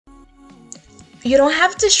You don't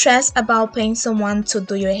have to stress about paying someone to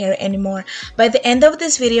do your hair anymore. By the end of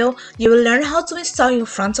this video, you will learn how to install your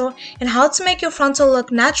frontal and how to make your frontal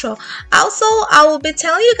look natural. Also, I will be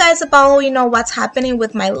telling you guys about, what's happening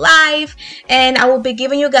with my life, and I will be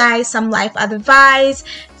giving you guys some life advice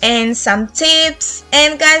and some tips.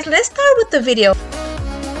 And guys, let's start with the video.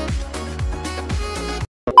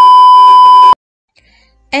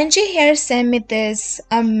 Angie here sent me this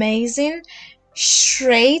amazing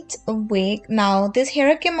straight wig. Now this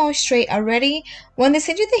hair came out straight already. When they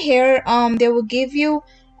send you the hair, they will give you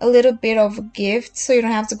a little bit of a gift, so you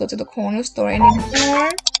don't have to go to the corner store anymore.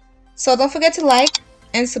 So don't forget to like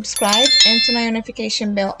and subscribe and turn on your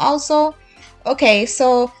notification bell also. Okay,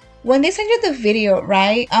 so when they send you the video,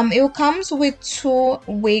 right, it comes with 2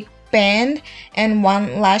 wig band and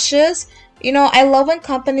 1 lashes. I love when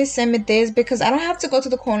companies send me this because I don't have to go to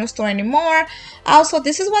the corner store anymore. Also,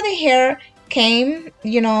 this is what the hair came,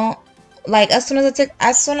 like as soon as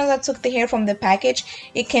I took the hair from the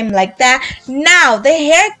package, it came like that. Now the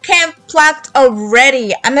hair came plucked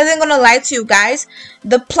already. I'm not even gonna lie to you guys,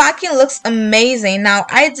 the plucking looks amazing. Now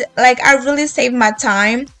I really saved my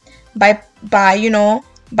time by them.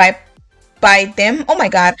 Oh my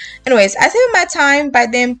god. Anyways, I saved my time by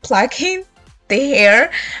them plucking the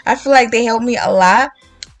hair. I feel like they helped me a lot.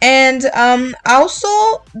 And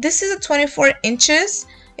also, this is a 24 inches.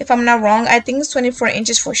 If I'm not wrong, I think it's 24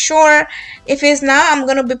 inches for sure. If it's not, I'm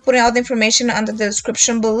gonna be putting all the information under the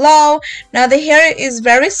description below. Now the hair is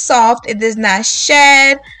very soft, it does not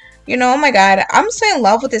shed. Oh my god, I'm so in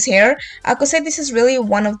love with this hair. I could say this is really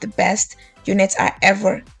one of the best units I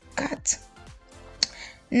ever got.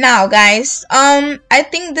 Now guys, I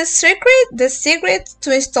think the secret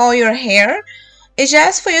to install your hair is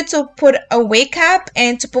just for you to put a wig cap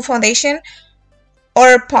and to put foundation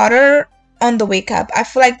or powder on the wig cap. I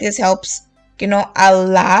feel like this helps, a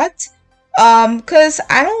lot. Because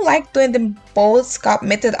I don't like doing the bold scalp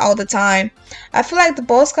method all the time. I feel like the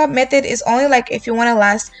bold scalp method is only like if you want to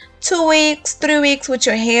last 2 weeks, 3 weeks with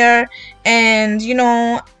your hair. And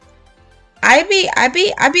I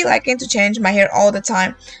be liking to change my hair all the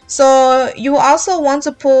time. So you also want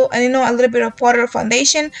to put a little bit of powder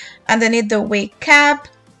foundation underneath the wig cap.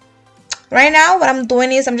 Right now what I'm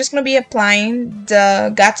doing is I'm just gonna be applying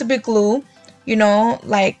the got to be glue,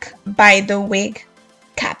 like by the wig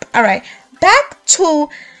cap. All right, back to,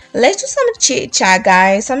 let's do some chit chat,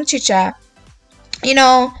 guys. Some chit chat.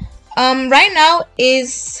 Right now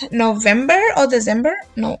is November or December.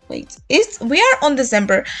 No, wait, we are on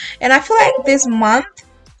December, and I feel like this month,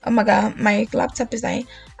 oh my god, my laptop is dying.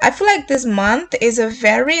 I feel like this month is a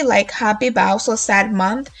very happy but also sad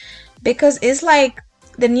month, because it's like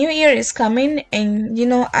the new year is coming, and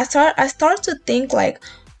I start to think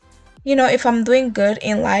if I'm doing good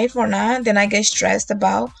in life or not. Then I get stressed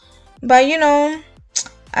about. But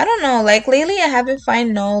I don't know, lately I haven't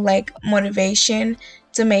find no motivation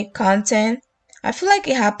to make content. I feel like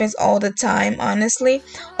it happens all the time, honestly.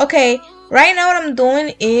 Okay, right now what I'm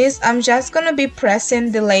doing is I'm just gonna be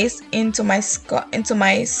pressing the lace into my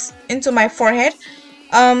forehead.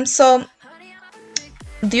 So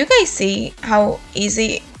do you guys see how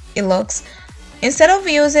easy it looks? Instead of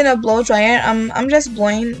using a blow dryer, I'm just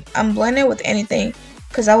blowing it with anything,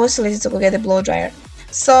 because I was too lazy to go get the blow dryer.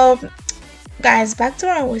 So guys, back to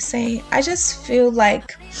what I was saying. I just feel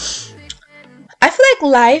like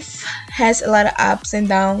life has a lot of ups and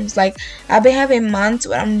downs. I've been having months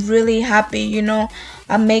where I'm really happy,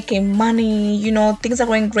 I'm making money, things are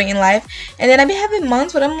going great in life. And then I've been having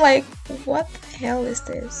months where I'm like, what the hell is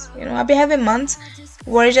this? I've been having months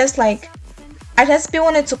where it's just I just be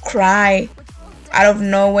wanting to cry out of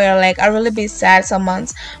nowhere. I really be sad some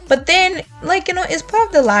months. But then it's part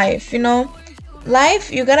of the life.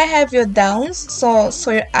 Life, you gotta have your downs so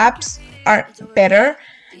your ups are better.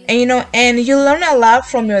 And you learn a lot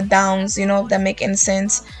from your downs, if that make any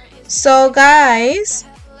sense. So guys,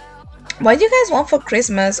 what do you guys want for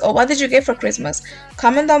Christmas, or what did you get for Christmas?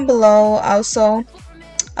 Comment down below. Also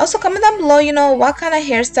comment down below, what kind of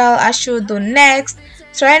hairstyle I should do next.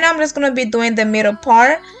 So right now I'm just gonna be doing the middle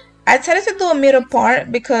part. I decided to do a middle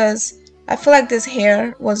part because I feel like this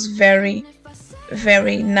hair was very,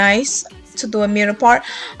 very nice to do a middle part.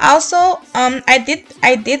 Also, I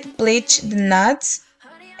did bleach the nuts,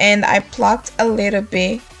 and I plucked a little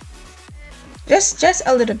bit, just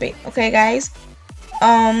a little bit. Okay guys.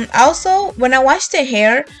 Also, when I washed the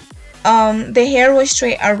hair was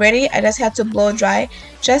straight already. I just had to blow dry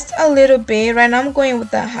just a little bit. Right now I'm going with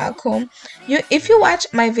the hot comb. If you watch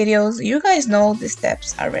my videos, you guys know the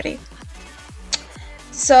steps already.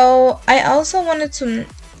 So I also wanted to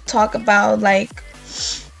talk about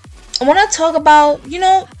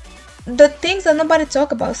the things that nobody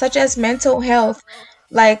talk about, such as mental health.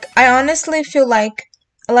 Like, I honestly feel like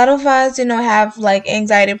a lot of us, have like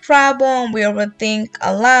anxiety problem, we overthink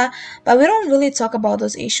a lot, but we don't really talk about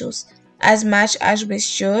those issues as much as we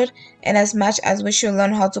should, and as much as we should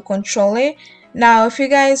learn how to control it. Now, if you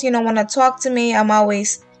guys, want to talk to me, I'm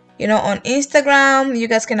always, on Instagram. You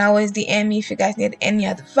guys can always DM me if you guys need any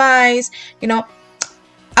advice.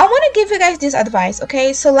 I want to give you guys this advice,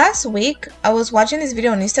 okay? So last week, I was watching this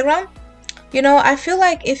video on Instagram. I feel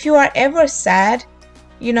like if you are ever sad,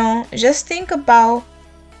 just think about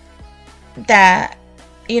that,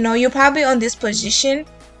 you're probably on this position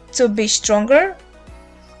to be stronger.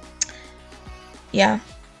 Yeah.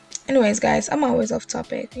 Anyways, guys, I'm always off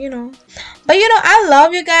topic, But, I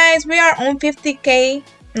love you guys. We are on 50K,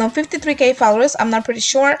 no, 53K followers. I'm not pretty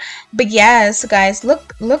sure. But yes, guys,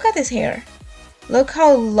 look at this hair. Look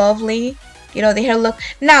how lovely, the hair look.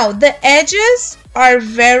 Now, the edges are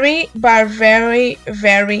very, but very,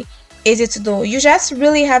 very easy to do. You just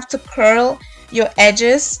really have to curl your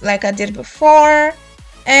edges like I did before.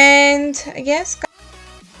 And yes,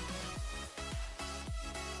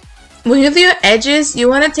 when you do your edges, you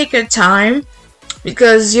want to take your time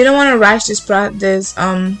because you don't want to rush this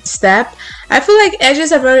step. I feel like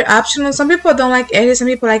edges are very optional. Some people don't like edges, some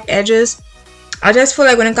people like edges. I just feel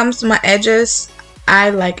like when it comes to my edges, I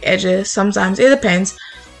like edges. Sometimes it depends,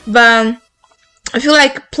 but I feel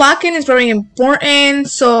like plucking is very important.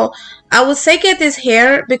 So I would say get this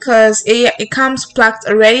hair because it comes plucked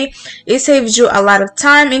already. It saves you a lot of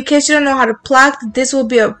time. In case you don't know how to pluck, this will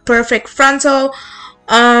be a perfect frontal.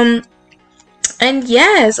 And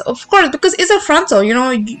yes, of course, because it's a frontal,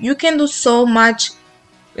 you can do so much,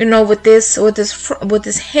 with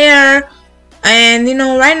this hair. And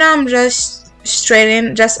right now I'm just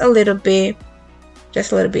straightening just a little bit,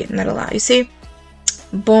 not a lot. You see,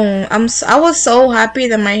 boom. I was so happy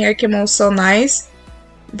that my hair came out so nice.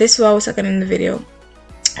 This is what I was talking in the video.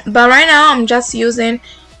 But right now I'm just using,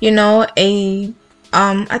 a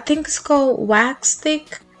I think it's called wax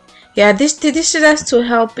stick. Yeah, this is just to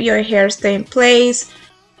help your hair stay in place.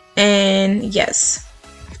 And yes,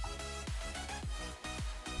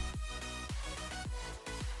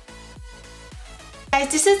 guys,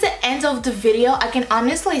 this is the end of the video. I can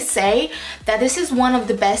honestly say that this is one of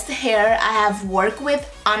the best hair I have worked with,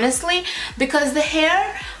 honestly, because the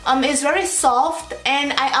hair is very soft.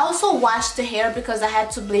 And I also washed the hair because I had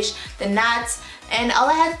to bleach the knots, and all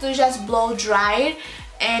I had to do is just blow dry it.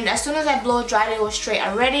 And as soon as I blow dried, it was straight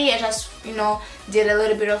already. I just, did a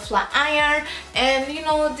little bit of flat iron. And,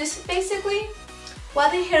 this is basically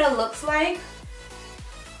what the hair looks like.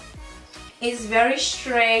 It's very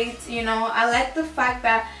straight, I like the fact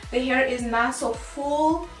that the hair is not so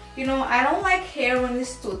full. I don't like hair when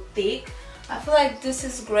it's too thick. I feel like this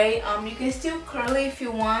is great. You can still curl it if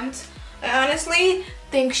you want. I honestly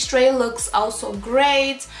think straight looks also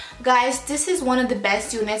great. Guys, this is one of the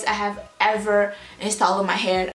best units I have ever installed on my hair.